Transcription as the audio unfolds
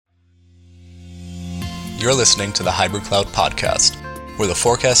You're listening to the Hybrid Cloud Podcast, where the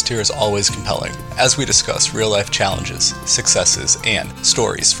forecast here is always compelling as we discuss real-life challenges, successes, and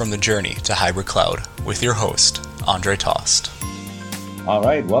stories from the journey to hybrid cloud with your host, Andre Tost. All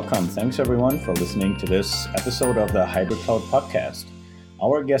right, welcome. Thanks everyone for listening to this episode of the Hybrid Cloud Podcast.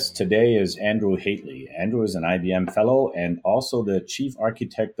 Our guest today is Andrew Haitley. Andrew is an IBM fellow and also the chief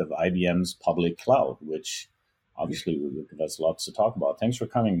architect of IBM's public cloud, which obviously will give us lots to talk about. Thanks for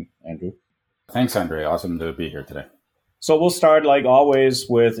coming, Andrew. Thanks, Andre. Awesome to be here today. So we'll start, like always,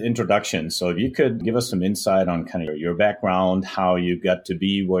 with introductions. So if you could give us some insight on kind of your background, how you got to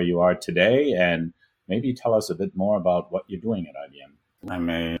be where you are today, and maybe tell us a bit more about what you're doing at IBM. I'm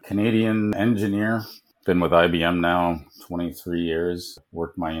a Canadian engineer. Been with IBM now 23 years.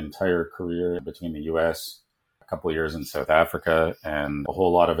 Worked my entire career between the US, a couple of years in South Africa, and a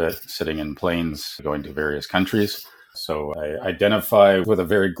whole lot of it sitting in planes going to various countries. So I identify with a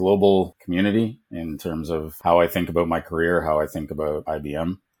very global community in terms of how I think about my career, how I think about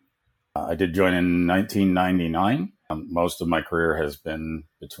IBM. I did join in 1999. Most of my career has been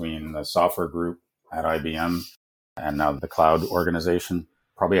between the software group at IBM and now the cloud organization.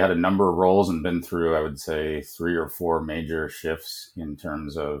 Probably had a number of roles and been through, I would say, 3 or 4 major shifts in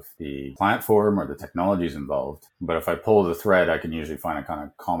terms of the platform or the technologies involved. But if I pull the thread, I can usually find a kind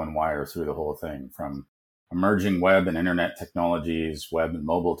of common wire through the whole thing, from emerging web and internet technologies, web and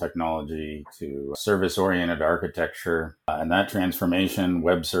mobile technology, to service-oriented architecture, and that transformation,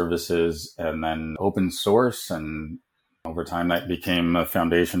 web services, and then open source. And over time, that became a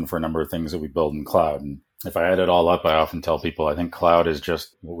foundation for a number of things that we build in cloud. And if I add it all up, I often tell people I think cloud is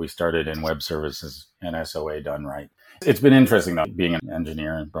just what we started in web services and SOA done right. It's been interesting, though, being an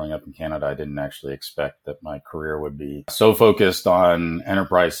engineer and growing up in Canada. I didn't actually expect that my career would be so focused on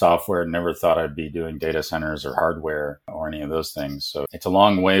enterprise software. Never thought I'd be doing data centers or hardware or any of those things. So it's a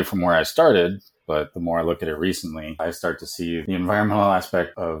long way from where I started. But the more I look at it recently, I start to see the environmental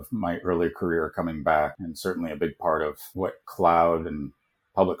aspect of my early career coming back. And certainly a big part of what cloud and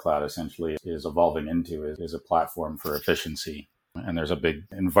public cloud essentially is evolving into is a platform for efficiency. And there's a big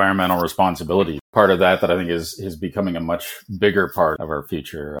environmental responsibility. Part of that I think is becoming a much bigger part of our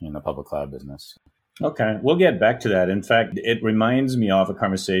future in the public cloud business. Okay, we'll get back to that. In fact, it reminds me of a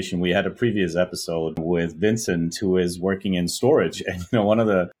conversation we had a previous episode with Vincent, who is working in storage. And one of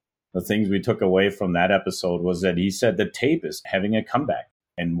the things we took away from that episode was that he said that tape is having a comeback.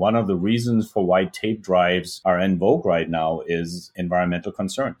 And one of the reasons for why tape drives are in vogue right now is environmental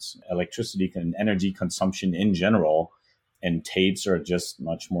concerns, electricity and energy consumption in general. And tapes are just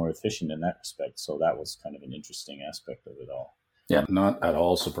much more efficient in that respect. So that was kind of an interesting aspect of it all. Yeah, not at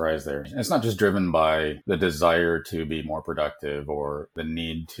all surprised there. It's not just driven by the desire to be more productive or the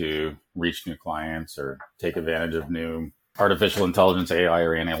need to reach new clients or take advantage of new artificial intelligence, AI,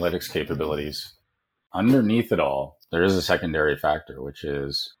 or analytics capabilities. Underneath it all, there is a secondary factor, which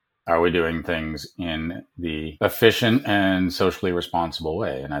is, are we doing things in the efficient and socially responsible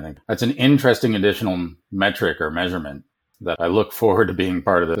way? And I think that's an interesting additional metric or measurement that I look forward to being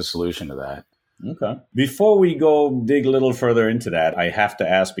part of the solution to that. Okay. Before we go dig a little further into that, I have to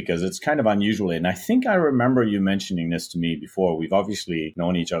ask, because it's kind of unusual. And I think I remember you mentioning this to me before. We've obviously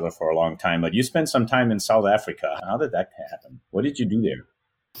known each other for a long time, but you spent some time in South Africa. How did that happen? What did you do there?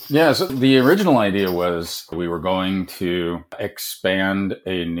 Yeah, so the original idea was we were going to expand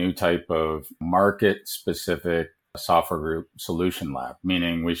a new type of market-specific software group solution lab,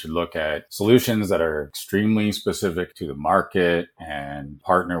 meaning we should look at solutions that are extremely specific to the market and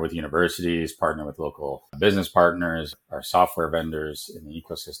partner with universities, partner with local business partners, our software vendors in the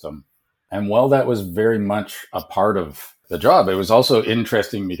ecosystem. And while that was very much a part of the job, it was also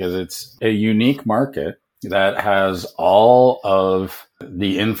interesting because it's a unique market that has all of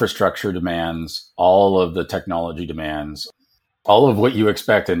the infrastructure demands, all of the technology demands, all of what you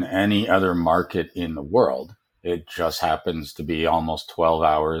expect in any other market in the world. It just happens to be almost 12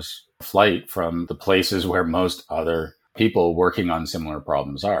 hours flight from the places where most other people working on similar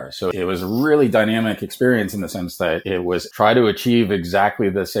problems are. So it was a really dynamic experience in the sense that it was try to achieve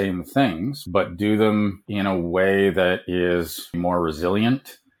exactly the same things, but do them in a way that is more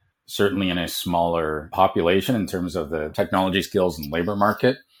resilient, certainly in a smaller population in terms of the technology skills and labor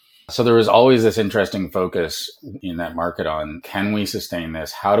market. So there was always this interesting focus in that market on, can we sustain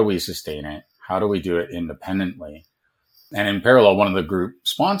this? How do we sustain it? How do we do it independently? And in parallel, one of the group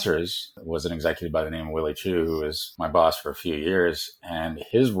sponsors was an executive by the name of Willie Chu, who was my boss for a few years. And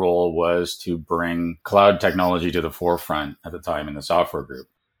his role was to bring cloud technology to the forefront at the time in the software group.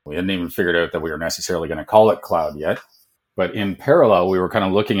 We hadn't even figured out that we were necessarily going to call it cloud yet. But in parallel, we were kind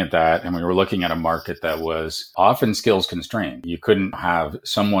of looking at that, and we were looking at a market that was often skills constrained. You couldn't have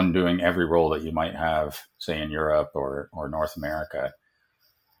someone doing every role that you might have, say, in Europe or North America.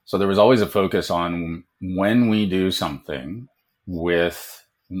 So there was always a focus on when we do something with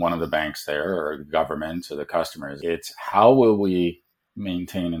one of the banks there or government or the customers, it's how will we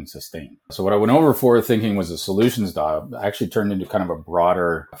maintain and sustain. So what I went over for thinking was a solutions job actually turned into kind of a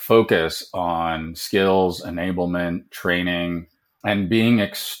broader focus on skills, enablement, training, and being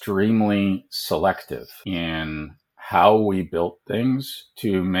extremely selective in how we built things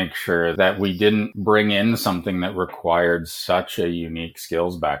to make sure that we didn't bring in something that required such a unique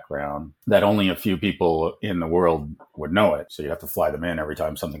skills background that only a few people in the world would know it. So you have to fly them in every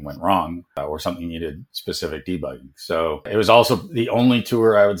time something went wrong or something needed specific debugging. So it was also the only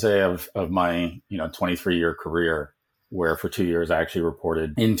tour, I would say, of my 23-year career where for 2 years I actually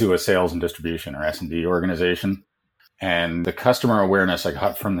reported into a sales and distribution or S&D organization. And the customer awareness I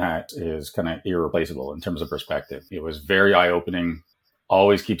got from that is kind of irreplaceable in terms of perspective. It was very eye-opening,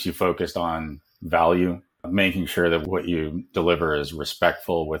 always keeps you focused on value, making sure that what you deliver is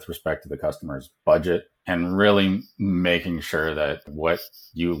respectful with respect to the customer's budget, and really making sure that what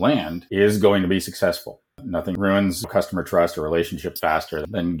you land is going to be successful. Nothing ruins customer trust or relationship faster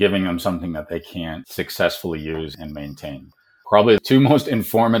than giving them something that they can't successfully use and maintain. Probably the two most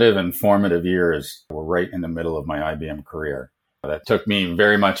informative and formative years were right in the middle of my IBM career. That took me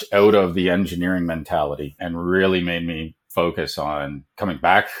very much out of the engineering mentality and really made me focus on coming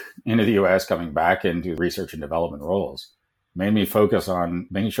back into the US, coming back into research and development roles. Made me focus on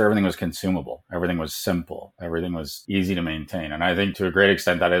making sure everything was consumable, everything was simple, everything was easy to maintain. And I think to a great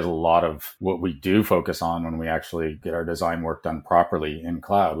extent, that is a lot of what we do focus on when we actually get our design work done properly in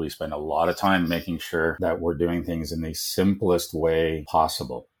cloud. We spend a lot of time making sure that we're doing things in the simplest way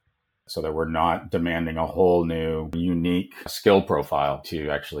possible so that we're not demanding a whole new, unique skill profile to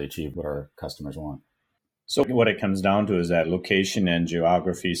actually achieve what our customers want. So what it comes down to is that location and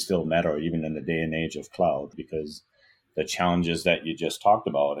geography still matter even in the day and age of cloud, because the challenges that you just talked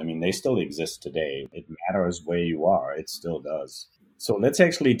about, I mean, they still exist today. It matters where you are. It still does. So let's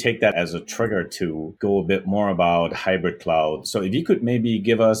actually take that as a trigger to go a bit more about hybrid cloud. So if you could maybe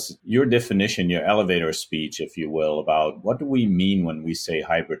give us your definition, your elevator speech, if you will, about what do we mean when we say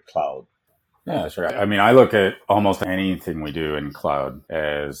hybrid cloud? Yeah, sure. I mean, I look at almost anything we do in cloud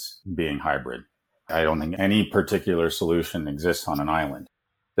as being hybrid. I don't think any particular solution exists on an island.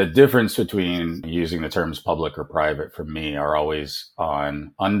 The difference between using the terms public or private for me are always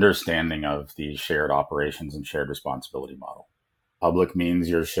on understanding of the shared operations and shared responsibility model. Public means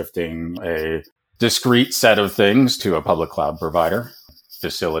you're shifting a discrete set of things to a public cloud provider,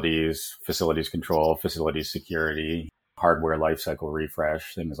 facilities control, facilities security, hardware lifecycle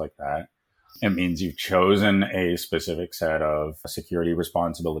refresh, things like that. It means you've chosen a specific set of security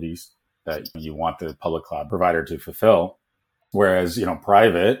responsibilities that you want the public cloud provider to fulfill. Whereas,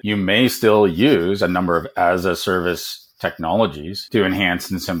 private, you may still use a number of as-a-service technologies to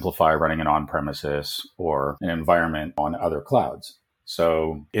enhance and simplify running an on-premises or an environment on other clouds.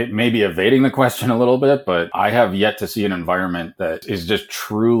 So it may be evading the question a little bit, but I have yet to see an environment that is just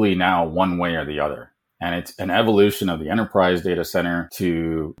truly now one way or the other. And it's an evolution of the enterprise data center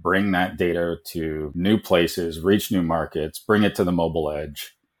to bring that data to new places, reach new markets, bring it to the mobile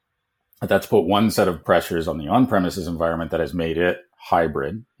edge. That's put one set of pressures on the on-premises environment that has made it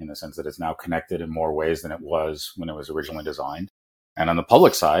hybrid in the sense that it's now connected in more ways than it was when it was originally designed. And on the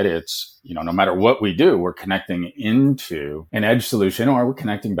public side, it's, no matter what we do, we're connecting into an edge solution or we're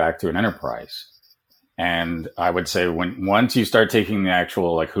connecting back to an enterprise. And I would say once you start taking the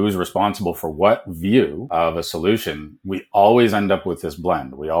actual, who's responsible for what view of a solution, we always end up with this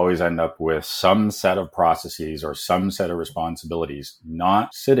blend. We always end up with some set of processes or some set of responsibilities,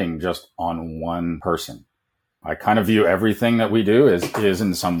 not sitting just on one person. I kind of view everything that we do is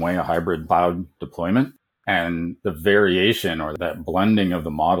in some way a hybrid cloud deployment. And the variation or that blending of the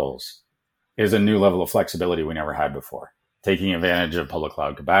models is a new level of flexibility we never had before. Taking advantage of public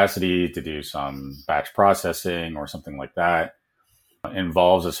cloud capacity to do some batch processing or something like that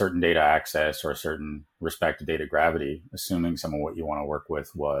involves a certain data access or a certain respect to data gravity, assuming some of what you want to work with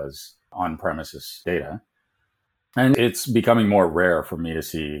was on-premises data. And it's becoming more rare for me to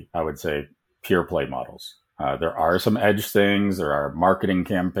see, I would say, pure play models. There are some edge things, there are marketing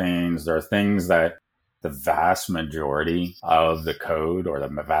campaigns, there are things that the vast majority of the code or the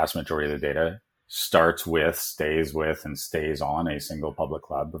vast majority of the data starts with, stays with, and stays on a single public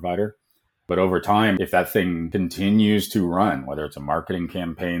cloud provider. But over time, if that thing continues to run, whether it's a marketing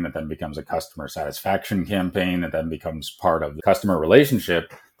campaign that then becomes a customer satisfaction campaign that then becomes part of the customer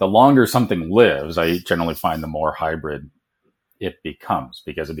relationship, the longer something lives, I generally find the more hybrid it becomes,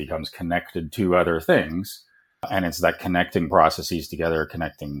 because it becomes connected to other things. And it's that connecting processes together,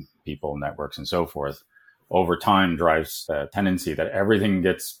 connecting people, networks, and so forth, over time drives the tendency that everything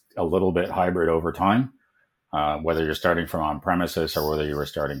gets a little bit hybrid over time, whether you're starting from on-premises or whether you were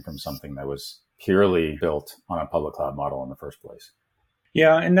starting from something that was purely built on a public cloud model in the first place.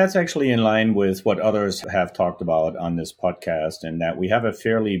 Yeah, and that's actually in line with what others have talked about on this podcast, and that we have a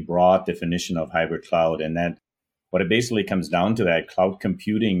fairly broad definition of hybrid cloud, and that what it basically comes down to, that cloud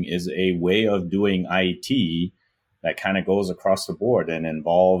computing is a way of doing IT that kind of goes across the board and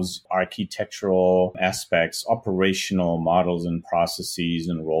involves architectural aspects, operational models and processes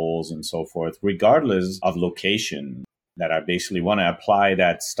and roles and so forth, regardless of location, that I basically want to apply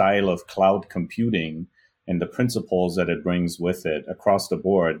that style of cloud computing and the principles that it brings with it across the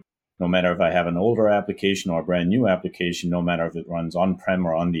board, no matter if I have an older application or a brand new application, no matter if it runs on-prem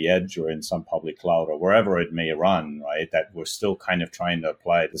or on the edge or in some public cloud or wherever it may run, right? That we're still kind of trying to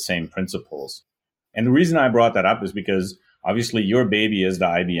apply the same principles. And the reason I brought that up is because obviously your baby is the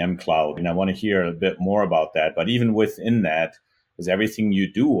IBM cloud, and I want to hear a bit more about that. But even within that is everything you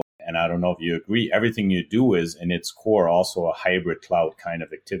do. And I don't know if you agree, everything you do is in its core also a hybrid cloud kind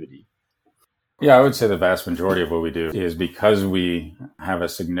of activity. Yeah, I would say the vast majority of what we do is because we have a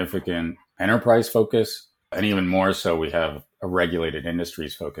significant enterprise focus, and even more so, we have a regulated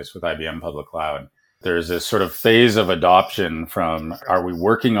industries focus with IBM Public Cloud. There's this sort of phase of adoption from, are we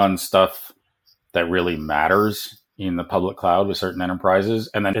working on stuff that really matters in the public cloud with certain enterprises?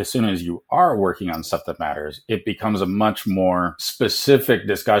 And then as soon as you are working on stuff that matters, it becomes a much more specific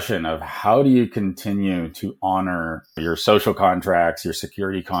discussion of how do you continue to honor your social contracts, your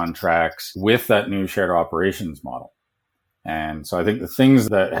security contracts with that new shared operations model. And so I think the things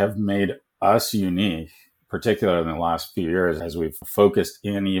that have made us unique, particularly in the last few years, as we've focused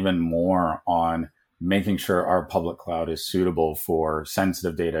in even more on making sure our public cloud is suitable for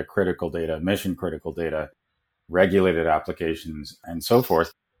sensitive data, critical data, mission critical data, regulated applications, and so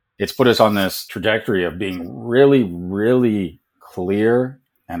forth. It's put us on this trajectory of being really, really clear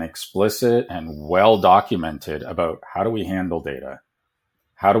and explicit and well documented about how do we handle data?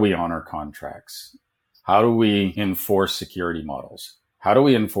 How do we honor contracts? How do we enforce security models? How do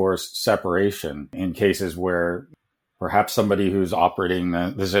we enforce separation in cases where perhaps somebody who's operating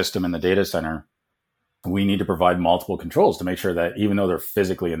the system in the data center, we need to provide multiple controls to make sure that even though they're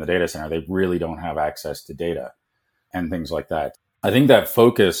physically in the data center, they really don't have access to data and things like that. I think that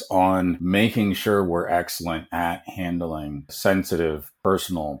focus on making sure we're excellent at handling sensitive,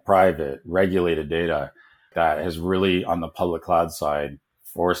 personal, private, regulated data, that has really, on the public cloud side,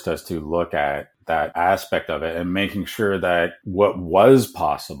 forced us to look at that aspect of it and making sure that what was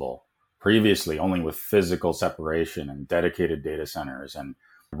possible previously only with physical separation and dedicated data centers and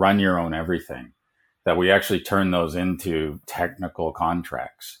run your own everything, that we actually turn those into technical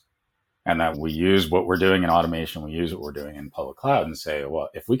contracts, and that we use what we're doing in automation, we use what we're doing in public cloud and say, well,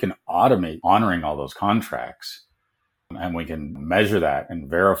 if we can automate honoring all those contracts and we can measure that and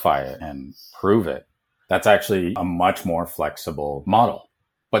verify it and prove it, that's actually a much more flexible model.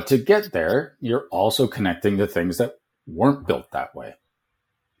 But to get there, you're also connecting to things that weren't built that way.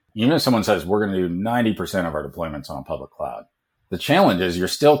 Even if someone says we're going to do 90% of our deployments on a public cloud, the challenge is you're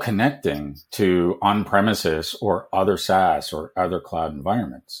still connecting to on-premises or other SaaS or other cloud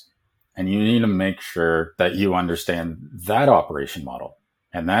environments. And you need to make sure that you understand that operation model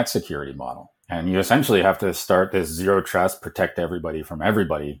and that security model. And you essentially have to start this zero trust, protect everybody from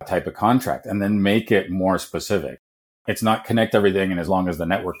everybody type of contract, and then make it more specific. It's not connect everything, and as long as the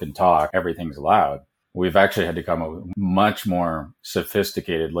network can talk, everything's allowed. We've actually had to come up with much more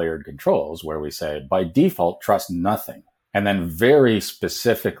sophisticated layered controls where we say, by default, trust nothing. And then very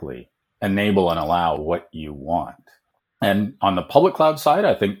specifically enable and allow what you want. And on the public cloud side,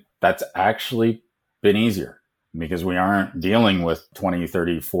 I think that's actually been easier because we aren't dealing with 20,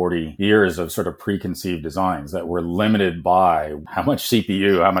 30, 40 years of sort of preconceived designs that were limited by how much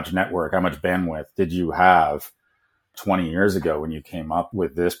CPU, how much network, how much bandwidth did you have 20 years ago when you came up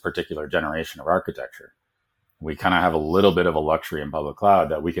with this particular generation of architecture. We kind of have a little bit of a luxury in public cloud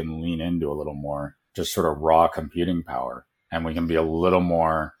that we can lean into a little more just sort of raw computing power. And we can be a little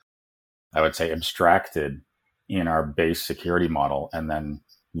more, I would say, abstracted in our base security model and then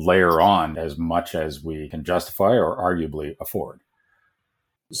layer on as much as we can justify or arguably afford.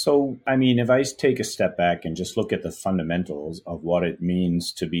 So, I mean, if I take a step back and just look at the fundamentals of what it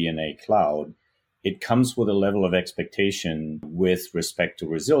means to be in a cloud, it comes with a level of expectation with respect to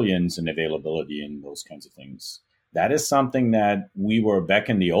resilience and availability and those kinds of things. That is something that we were back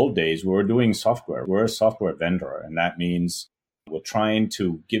in the old days. We were doing software. We're a software vendor. And that means we're trying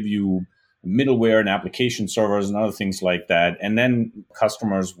to give you middleware and application servers and other things like that. And then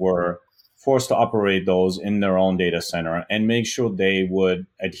customers were forced to operate those in their own data center and make sure they would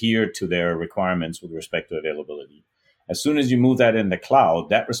adhere to their requirements with respect to availability. As soon as you move that in the cloud,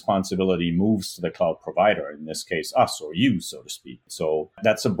 that responsibility moves to the cloud provider, in this case, us or you, so to speak. So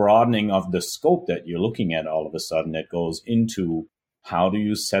that's a broadening of the scope that you're looking at all of a sudden that goes into how do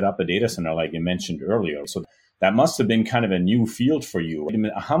you set up a data center, like you mentioned earlier. So that must have been kind of a new field for you. I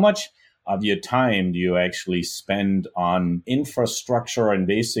mean, how much of your time do you actually spend on infrastructure and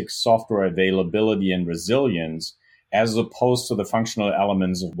basic software availability and resilience as opposed to the functional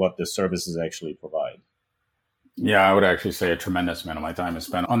elements of what the services actually provide? Yeah, I would actually say a tremendous amount of my time is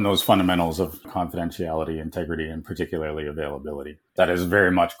spent on those fundamentals of confidentiality, integrity, and particularly availability. That is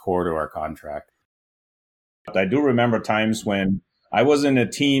very much core to our contract. I do remember times when I was in a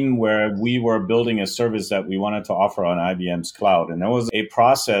team where we were building a service that we wanted to offer on IBM's cloud. And there was a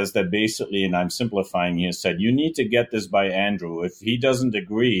process that basically, and I'm simplifying here, said, you need to get this by Andrew. If he doesn't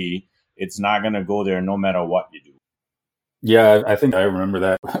agree, it's not going to go there no matter what you do. Yeah, I think I remember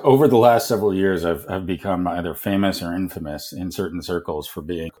that. Over the last several years, I've become either famous or infamous in certain circles for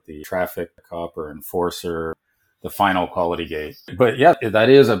being the traffic cop or enforcer, the final quality gate. But yeah, that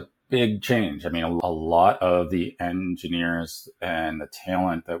is a big change. I mean, a lot of the engineers and the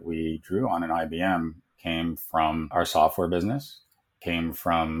talent that we drew on in IBM came from our software business, came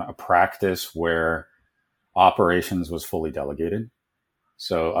from a practice where operations was fully delegated.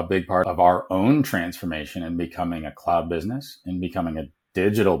 So a big part of our own transformation in becoming a cloud business and becoming a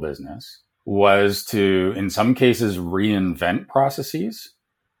digital business was to, in some cases, reinvent processes.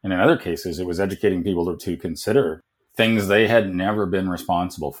 And in other cases, it was educating people to consider things they had never been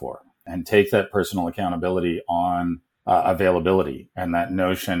responsible for and take that personal accountability on availability and that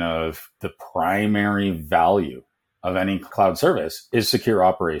notion of the primary value of any cloud service is secure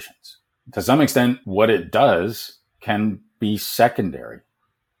operations. To some extent, what it does can be secondary.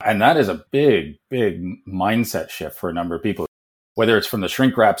 And that is a big, big mindset shift for a number of people, whether it's from the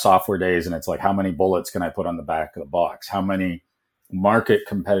shrink wrap software days and it's like, how many bullets can I put on the back of the box? How many market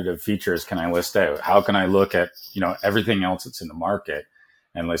competitive features can I list out? How can I look at, everything else that's in the market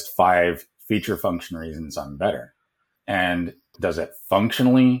and list 5 feature function reasons I'm better? And does it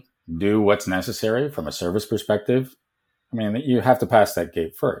functionally do what's necessary from a service perspective? I mean, you have to pass that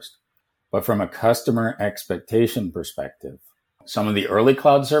gate first. But from a customer expectation perspective, some of the early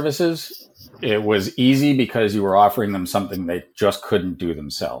cloud services, it was easy because you were offering them something they just couldn't do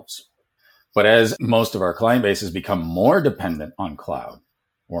themselves. But as most of our client base has become more dependent on cloud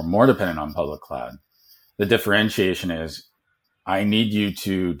or more dependent on public cloud, the differentiation is, I need you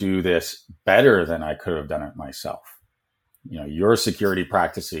to do this better than I could have done it myself. Your security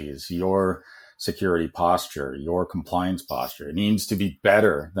practices, your security posture, your compliance posture, it needs to be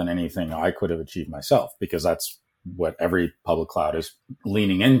better than anything I could have achieved myself, because that's what every public cloud is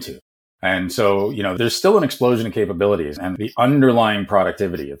leaning into. And so, there's still an explosion of capabilities, and the underlying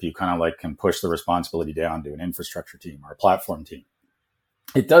productivity, if you kind of can push the responsibility down to an infrastructure team or a platform team,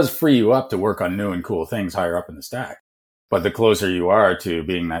 it does free you up to work on new and cool things higher up in the stack. But the closer you are to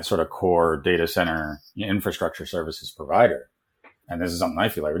being that sort of core data center infrastructure services provider, and this is something I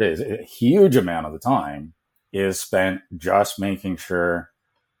feel every day, is a huge amount of the time is spent just making sure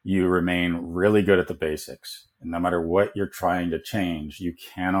you remain really good at the basics. And no matter what you're trying to change, you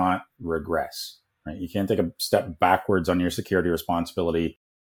cannot regress, right? You can't take a step backwards on your security responsibility.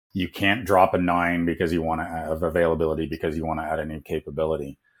 You can't drop a 9 because you want to have availability, because you want to add a new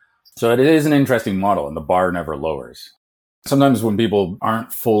capability. So it is an interesting model, and the bar never lowers. Sometimes when people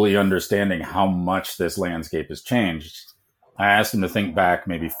aren't fully understanding how much this landscape has changed, I ask them to think back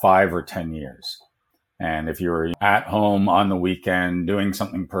maybe 5 or 10 years. And if you were at home on the weekend doing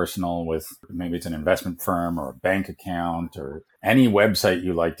something personal with, maybe it's an investment firm or a bank account or any website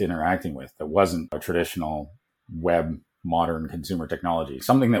you liked interacting with that wasn't a traditional web modern consumer technology,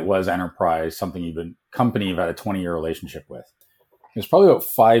 something that was enterprise, something company you've had a 20-year relationship with. It was probably about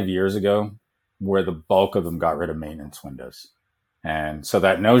 5 years ago where the bulk of them got rid of maintenance windows. And so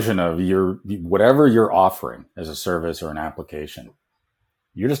that notion of whatever you're offering as a service or an application,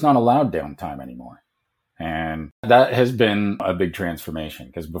 you're just not allowed downtime anymore. And that has been a big transformation,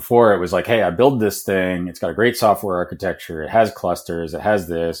 because before it was like, hey, I build this thing. It's got a great software architecture. It has clusters. It has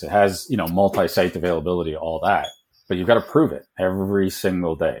this. It has, multi-site availability, all that. But you've got to prove it every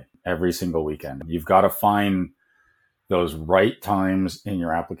single day, every single weekend. You've got to find those right times in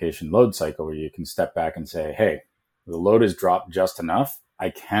your application load cycle where you can step back and say, hey, the load is dropped just enough.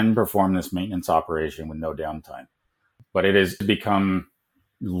 I can perform this maintenance operation with no downtime. But it has become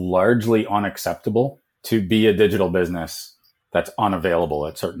largely unacceptable to be a digital business that's unavailable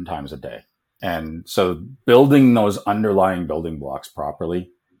at certain times of day. And so building those underlying building blocks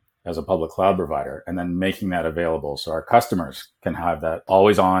properly as a public cloud provider, and then making that available so our customers can have that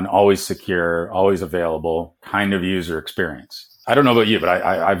always on, always secure, always available kind of user experience. I don't know about you, but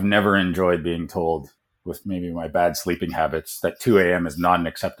I've never enjoyed being told, with maybe my bad sleeping habits, that 2 a.m. is not an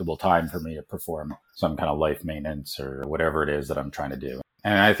acceptable time for me to perform some kind of life maintenance or whatever it is that I'm trying to do.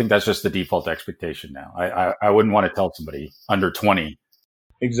 And I think that's just the default expectation now. I wouldn't want to tell somebody under 20.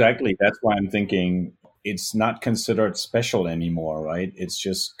 Exactly. That's why I'm thinking it's not considered special anymore, right? It's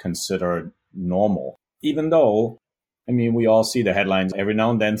just considered normal. Even though, I mean, we all see the headlines. Every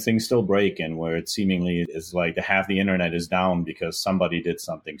now and then things still break, and where it seemingly is like half the internet is down because somebody did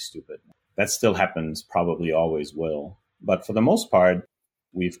something stupid. That still happens, probably always will. But for the most part,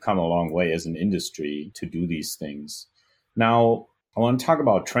 we've come a long way as an industry to do these things. Now, I want to talk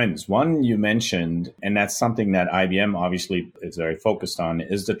about trends. One you mentioned, and that's something that IBM obviously is very focused on,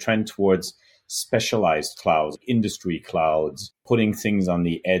 is the trend towards specialized clouds, industry clouds, putting things on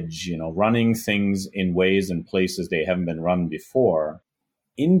the edge, running things in ways and places they haven't been run before.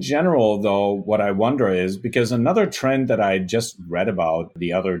 In general, though, what I wonder is, because another trend that I just read about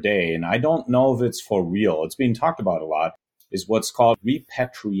the other day, and I don't know if it's for real, it's being talked about a lot, is what's called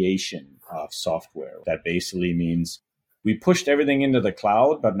repatriation of software. That basically means we pushed everything into the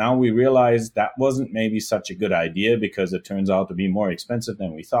cloud, but now we realize that wasn't maybe such a good idea because it turns out to be more expensive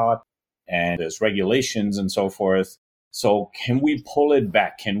than we thought. And there's regulations and so forth. So can we pull it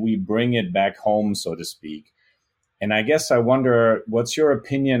back? Can we bring it back home, so to speak? And I guess I wonder, what's your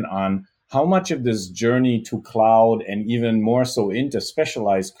opinion on how much of this journey to cloud, and even more so into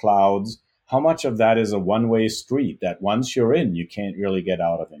specialized clouds, how much of that is a one-way street that once you're in, you can't really get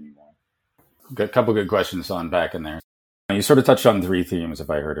out of anymore? Got a couple good questions to unpack in there. You sort of touched on 3 themes, if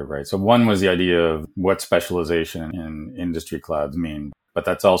I heard it right. So one was the idea of what specialization in industry clouds mean, but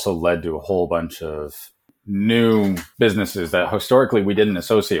that's also led to a whole bunch of new businesses that historically we didn't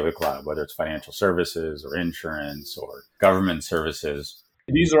associate with cloud, whether it's financial services or insurance or government services.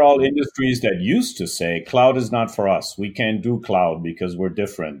 These are all industries that used to say cloud is not for us. We can't do cloud because we're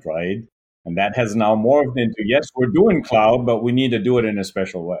different, right? And that has now morphed into, yes, we're doing cloud, but we need to do it in a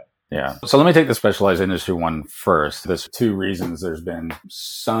special way. Yeah. So let me take the specialized industry one first. There's 2 reasons there's been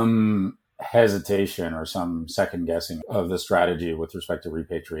some hesitation or some second guessing of the strategy with respect to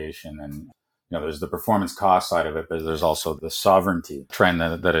repatriation. And, there's the performance cost side of it, but there's also the sovereignty trend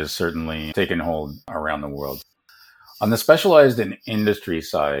that has certainly taken hold around the world. On the specialized and industry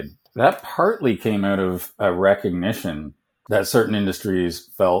side, that partly came out of a recognition that certain industries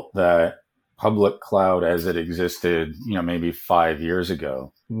felt that public cloud as it existed, maybe 5 years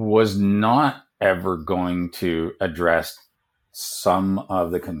ago, was not ever going to address some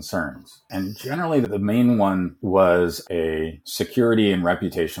of the concerns. And generally, the main one was a security and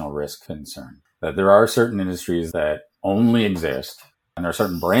reputational risk concern. That there are certain industries that only exist, and there are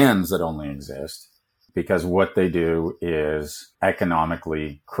certain brands that only exist because what they do is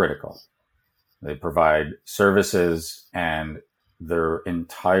economically critical. They provide services, and their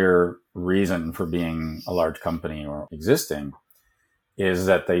entire reason for being a large company or existing is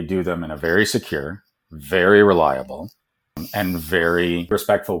that they do them in a very secure, very reliable, and very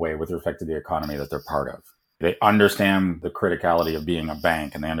respectful way with respect to the economy that they're part of. They understand the criticality of being a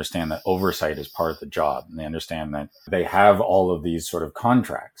bank, and they understand that oversight is part of the job. And they understand that they have all of these sort of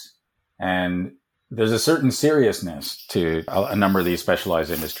contracts. And there's a certain seriousness to a number of these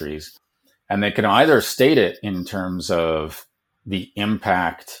specialized industries. And they can either state it in terms of the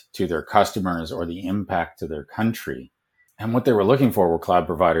impact to their customers or the impact to their country. And what they were looking for were cloud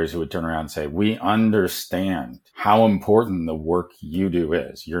providers who would turn around and say, we understand how important the work you do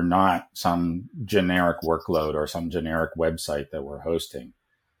is. You're not some generic workload or some generic website that we're hosting.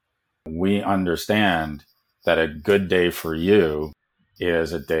 We understand that a good day for you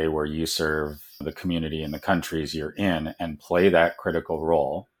is a day where you serve the community and the countries you're in and play that critical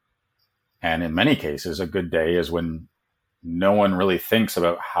role. And in many cases, a good day is when no one really thinks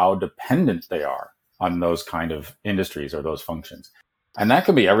about how dependent they are on those kind of industries or those functions. And that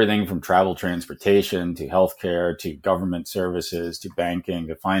could be everything from travel, transportation, to healthcare, to government services, to banking,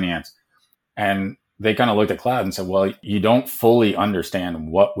 to finance. And they kind of looked at cloud and said, well, you don't fully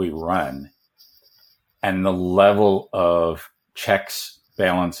understand what we run and the level of checks,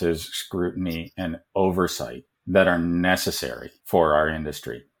 balances, scrutiny, and oversight that are necessary for our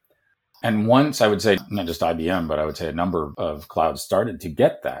industry. And once, I would say, not just IBM, but I would say a number of clouds started to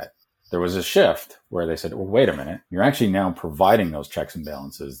get that, there was a shift where they said, well, wait a minute, you're actually now providing those checks and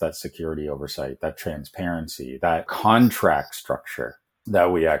balances, that security oversight, that transparency, that contract structure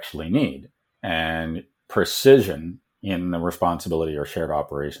that we actually need, and precision in the responsibility or shared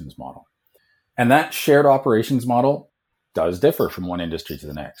operations model. And that shared operations model does differ from one industry to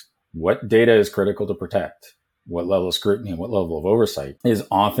the next. What data is critical to protect, what level of scrutiny, what level of oversight is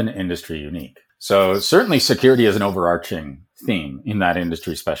often industry unique. So certainly security is an overarching theme in that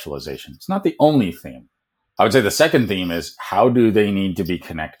industry specialization. It's not the only theme. I would say the second theme is, how do they need to be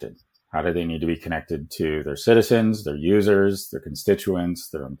connected? How do they need to be connected to their citizens, their users, their constituents,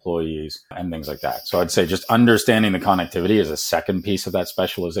 their employees, and things like that? So I'd say just understanding the connectivity is a second piece of that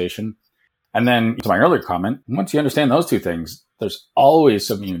specialization. And then to my earlier comment, once you understand those two things, there's always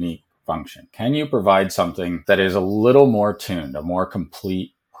some unique function. Can you provide something that is a little more tuned, a more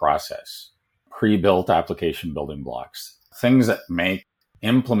complete process? Pre-built application building blocks, things that make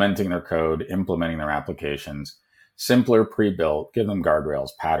implementing their code, implementing their applications simpler, pre-built, give them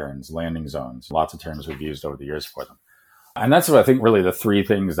guardrails, patterns, landing zones, lots of terms we've used over the years for them. And that's what I think really the three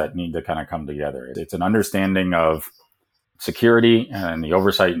things that need to kind of come together. It's an understanding of security and the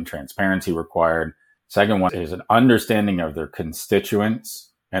oversight and transparency required. Second one is an understanding of their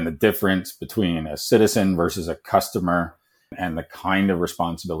constituents and the difference between a citizen versus a customer and the kind of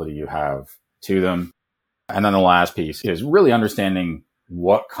responsibility you have to them. And then the last piece is really understanding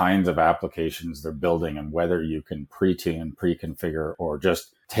what kinds of applications they're building and whether you can pre-tune, pre-configure, or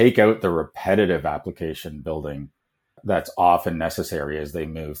just take out the repetitive application building that's often necessary as they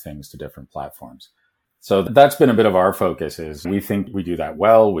move things to different platforms. So that's been a bit of our focus. Is we think we do that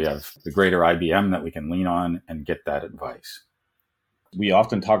well. We have the greater IBM that we can lean on and get that advice. We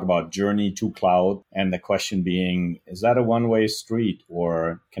often talk about journey to cloud, and the question being, is that a one-way street,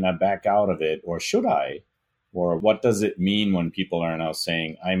 or can I back out of it, or should I? Or what does it mean when people are now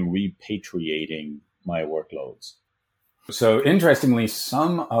saying, I'm repatriating my workloads? So interestingly,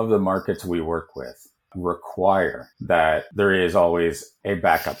 some of the markets we work with require that there is always a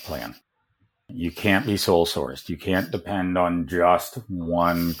backup plan. You can't be sole sourced. You can't depend on just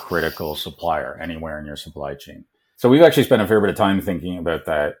one critical supplier anywhere in your supply chain. So we've actually spent a fair bit of time thinking about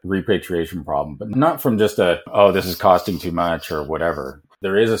that repatriation problem, but not from just this is costing too much or whatever.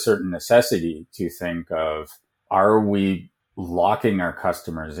 There is a certain necessity to think of, are we locking our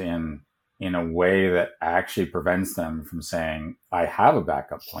customers in a way that actually prevents them from saying, I have a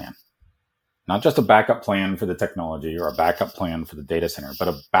backup plan? Not just a backup plan for the technology or a backup plan for the data center, but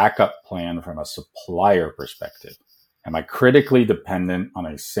a backup plan from a supplier perspective. Am I critically dependent on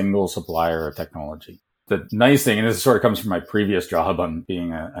a single supplier of technology? The nice thing, and this sort of comes from my previous job on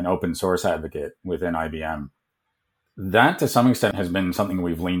being an open source advocate within IBM, that to some extent has been something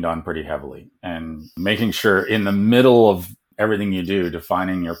we've leaned on pretty heavily, and making sure in the middle of everything you do,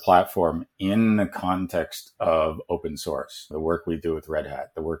 defining your platform in the context of open source, the work we do with Red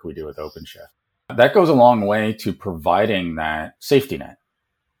Hat, the work we do with OpenShift. That goes a long way to providing that safety net.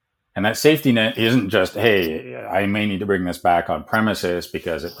 And that safety net isn't just, hey, I may need to bring this back on premises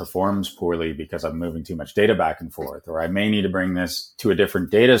because it performs poorly because I'm moving too much data back and forth, or I may need to bring this to a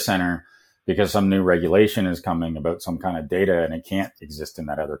different data center because some new regulation is coming about some kind of data and it can't exist in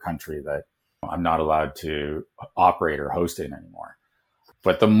that other country that I'm not allowed to operate or host in anymore.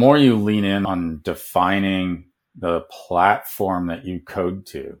 But the more you lean in on defining the platform that you code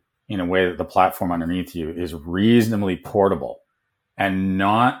to in a way that the platform underneath you is reasonably portable and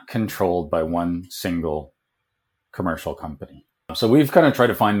not controlled by one single commercial company. So we've kind of tried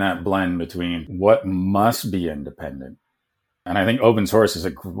to find that blend between what must be independent. And I think open source is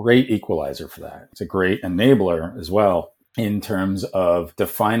a great equalizer for that. It's a great enabler as well in terms of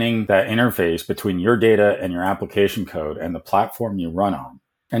defining that interface between your data and your application code and the platform you run on.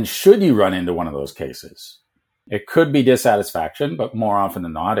 And should you run into one of those cases, it could be dissatisfaction, but more often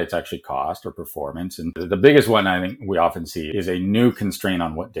than not, it's actually cost or performance. And the biggest one I think we often see is a new constraint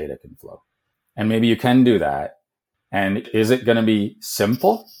on what data can flow. And maybe you can do that. And is it going to be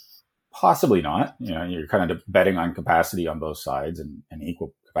simple? Possibly not. You're kind of betting on capacity on both sides and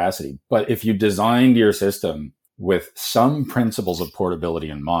equal capacity. But if you designed your system with some principles of portability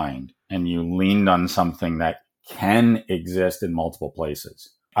in mind, and you leaned on something that can exist in multiple places,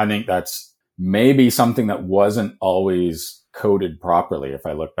 I think that's maybe something that wasn't always coded properly. If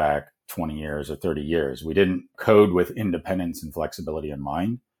I look back 20 years or 30 years, we didn't code with independence and flexibility in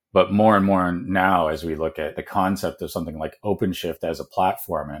mind. But more and more now, as we look at the concept of something like OpenShift as a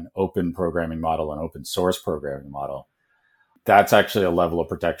platform, an open programming model, an open source programming model, that's actually a level of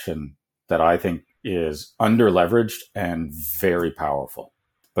protection that I think is under leveraged and very powerful.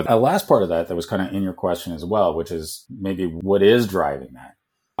 But the last part of that was kind of in your question as well, which is maybe what is driving that?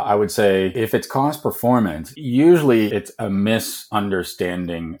 I would say if it's cost performance, usually it's a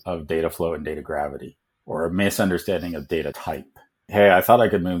misunderstanding of data flow and data gravity, or a misunderstanding of data type. Hey, I thought I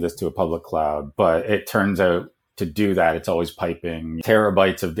could move this to a public cloud, but it turns out to do that, it's always piping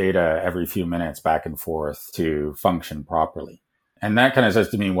terabytes of data every few minutes back and forth to function properly. And that kind of says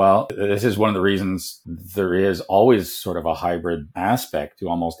to me, well, this is one of the reasons there is always sort of a hybrid aspect to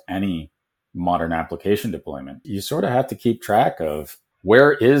almost any modern application deployment. You sort of have to keep track of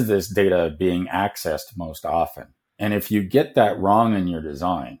where is this data being accessed most often. And if you get that wrong in your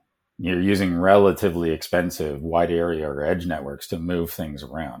design, you're using relatively expensive wide area or edge networks to move things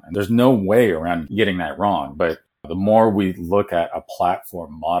around. And there's no way around getting that wrong. But the more we look at a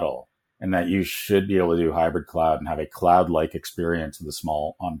platform model and that you should be able to do hybrid cloud and have a cloud-like experience with a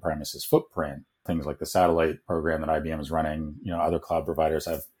small on-premises footprint, things like the satellite program that IBM is running, other cloud providers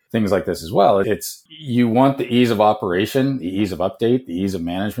have things like this as well. It's, you want the ease of operation, the ease of update, the ease of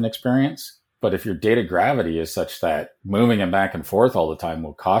management experience. But if your data gravity is such that moving it back and forth all the time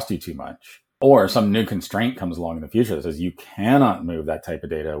will cost you too much, or some new constraint comes along in the future that says you cannot move that type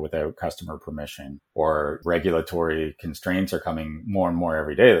of data without customer permission, or regulatory constraints are coming more and more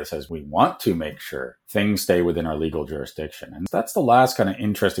every day that says we want to make sure things stay within our legal jurisdiction. And that's the last kind of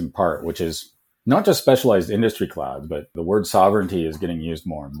interesting part, which is not just specialized industry clouds, but the word sovereignty is getting used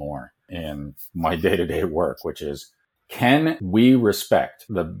more and more in my day-to-day work, which is, can we respect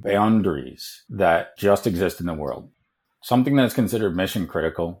the boundaries that just exist in the world? Something that's considered mission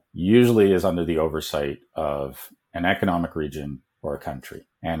critical usually is under the oversight of an economic region or a country.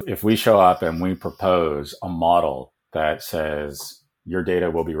 And if we show up and we propose a model that says your data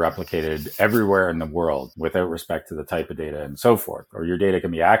will be replicated everywhere in the world without respect to the type of data and so forth, or your data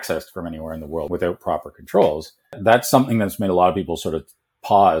can be accessed from anywhere in the world without proper controls, that's something that's made a lot of people sort of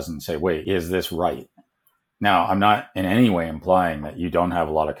pause and say, wait, is this right? Now, I'm not in any way implying that you don't have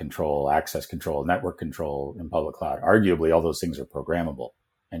a lot of control, access control, network control in public cloud. Arguably, all those things are programmable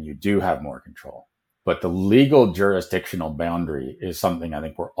and you do have more control. But the legal jurisdictional boundary is something I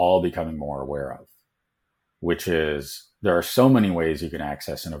think we're all becoming more aware of, which is there are so many ways you can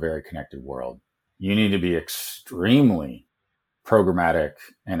access in a very connected world. You need to be extremely programmatic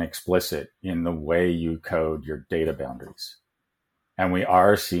and explicit in the way you code your data boundaries. And we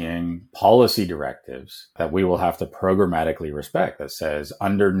are seeing policy directives that we will have to programmatically respect that says,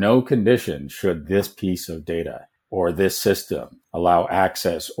 under no condition should this piece of data or this system allow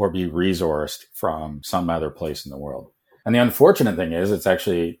access or be resourced from some other place in the world. And the unfortunate thing is, it's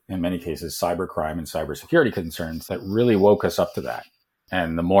actually, in many cases, cybercrime and cybersecurity concerns that really woke us up to that.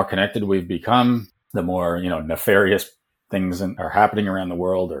 And the more connected we've become, the more, nefarious things are happening around the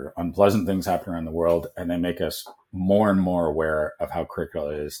world, or unpleasant things happen around the world, and they make us more and more aware of how critical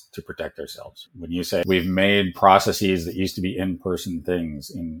it is to protect ourselves. When you say we've made processes that used to be in-person things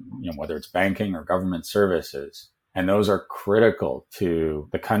in, whether it's banking or government services, and those are critical to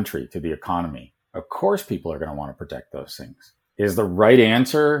the country, to the economy, of course people are going to want to protect those things. Is the right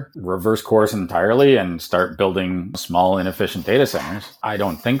answer reverse course entirely and start building small, inefficient data centers? I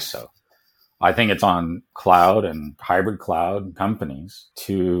don't think so. I think it's on cloud and hybrid cloud companies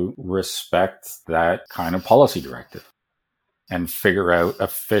to respect that kind of policy directive and figure out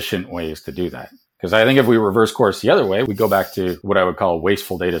efficient ways to do that. Because I think if we reverse course the other way, we go back to what I would call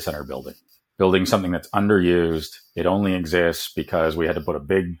wasteful data center building something that's underused. It only exists because we had to put a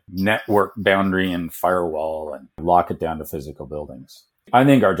big network boundary and firewall and lock it down to physical buildings. I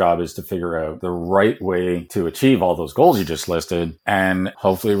think our job is to figure out the right way to achieve all those goals you just listed and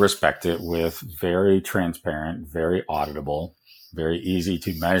hopefully respect it with very transparent, very auditable, very easy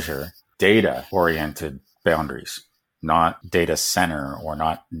to measure data-oriented boundaries, not data center or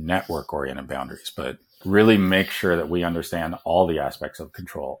not network-oriented boundaries, but really make sure that we understand all the aspects of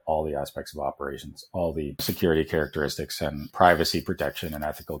control, all the aspects of operations, all the security characteristics and privacy protection and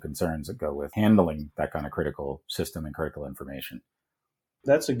ethical concerns that go with handling that kind of critical system and critical information.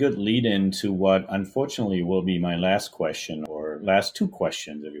 That's a good lead in to what unfortunately will be my last question, or last two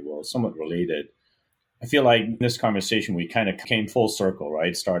questions, if you will, somewhat related. I feel like in this conversation, we kind of came full circle,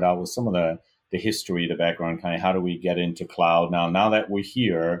 right? Start out with some of the history, the background, kind of how do we get into cloud? Now that we're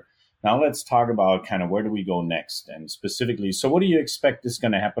here, now let's talk about kind of where do we go next? And specifically, so what do you expect is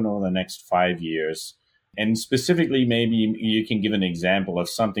going to happen over the next 5 years? And specifically, maybe you can give an example of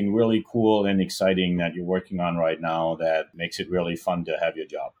something really cool and exciting that you're working on right now that makes it really fun to have your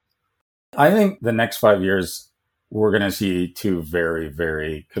job. I think the next 5 years, we're going to see two very,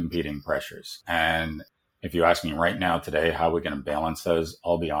 very competing pressures. And if you ask me right now today, how are we going to balance those?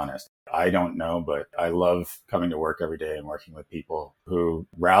 I'll be honest. I don't know, but I love coming to work every day and working with people who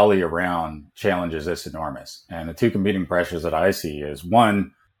rally around challenges this enormous. And the two competing pressures that I see is,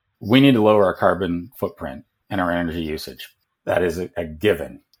 one, we need to lower our carbon footprint and our energy usage. That is a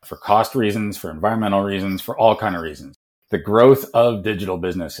given for cost reasons, for environmental reasons, for all kinds of reasons. the growth of digital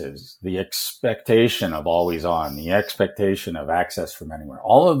businesses, the expectation of always on, the expectation of access from anywhere,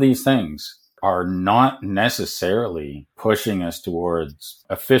 all of these things are not necessarily pushing us towards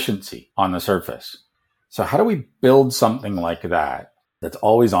efficiency on the surface. So how do we build something like that that's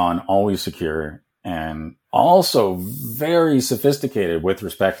always on, always secure, and also very sophisticated with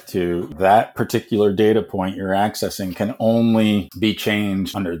respect to that particular data point you're accessing can only be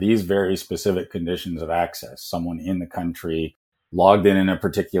changed under these very specific conditions of access? Someone in the country, logged in a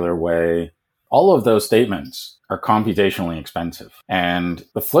particular way. All of those statements are computationally expensive. And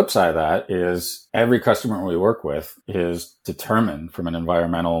the flip side of that is every customer we work with is determined from an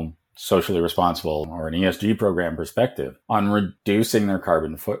environmental, socially responsible, or an ESG program perspective on reducing their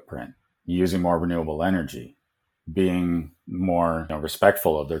carbon footprint, using more renewable energy, being more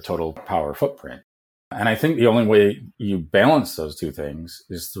respectful of their total power footprint. And I think the only way you balance those two things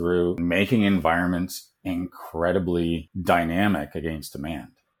is through making environments incredibly dynamic against demand,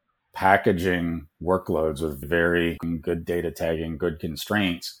 packaging workloads with very good data tagging, good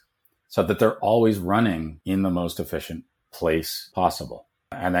constraints, so that they're always running in the most efficient place possible.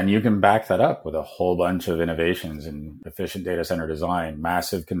 And then you can back that up with a whole bunch of innovations in efficient data center design,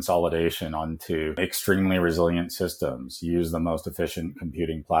 massive consolidation onto extremely resilient systems, use the most efficient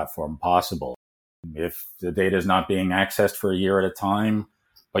computing platform possible. If the data is not being accessed for a year at a time,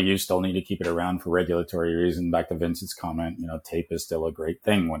 but you still need to keep it around for regulatory reasons, back to Vincent's comment, tape is still a great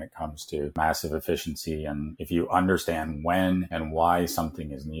thing when it comes to massive efficiency. And if you understand when and why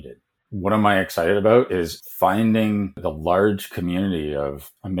something is needed. What am I excited about is finding the large community of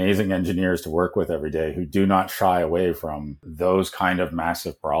amazing engineers to work with every day who do not shy away from those kind of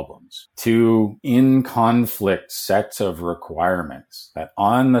massive problems to in conflict sets of requirements that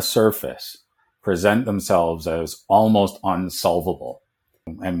on the surface present themselves as almost unsolvable,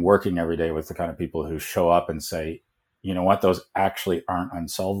 and working every day with the kind of people who show up and say, you know what, those actually aren't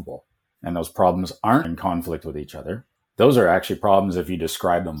unsolvable. And those problems aren't in conflict with each other. Those are actually problems, if you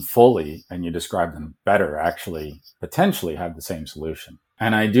describe them fully and you describe them better, actually potentially have the same solution.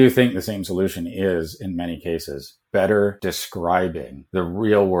 And I do think the same solution is, in many cases, better describing the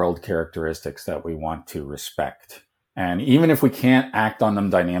real world characteristics that we want to respect. And even if we can't act on them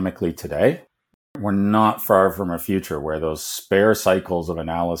dynamically today, we're not far from a future where those spare cycles of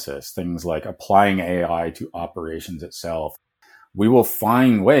analysis, things like applying AI to operations itself, we will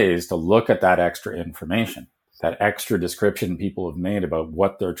find ways to look at that extra information, that extra description people have made about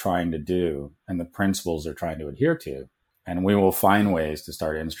what they're trying to do and the principles they're trying to adhere to. And we will find ways to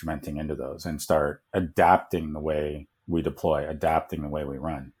start instrumenting into those and start adapting the way we deploy, adapting the way we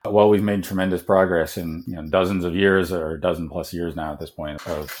run. Well, we've made tremendous progress in dozens of years, or a dozen plus years now at this point,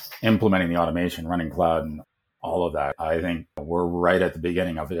 of implementing the automation, running cloud and all of that. I think we're right at the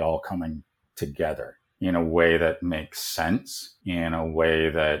beginning of it all coming together in a way that makes sense, in a way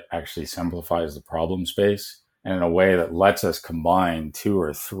that actually simplifies the problem space, and in a way that lets us combine 2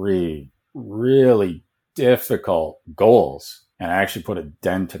 or 3 really difficult goals and actually put a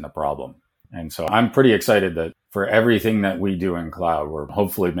dent in the problem. And so I'm pretty excited that for everything that we do in cloud, we're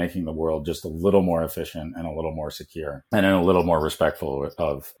hopefully making the world just a little more efficient and a little more secure and a little more respectful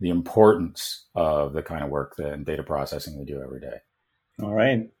of the importance of the kind of work and data processing we do every day. All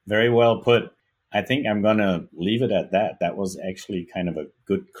right. Very well put. I think I'm going to leave it at that. That was actually kind of a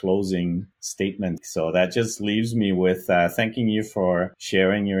good closing statement. So that just leaves me with thanking you for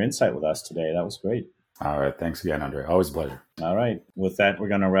sharing your insight with us today. That was great. All right. Thanks again, Andre. Always a pleasure. All right. With that, we're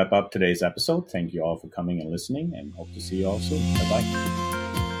going to wrap up today's episode. Thank you all for coming and listening, and hope to see you all soon. Bye-bye.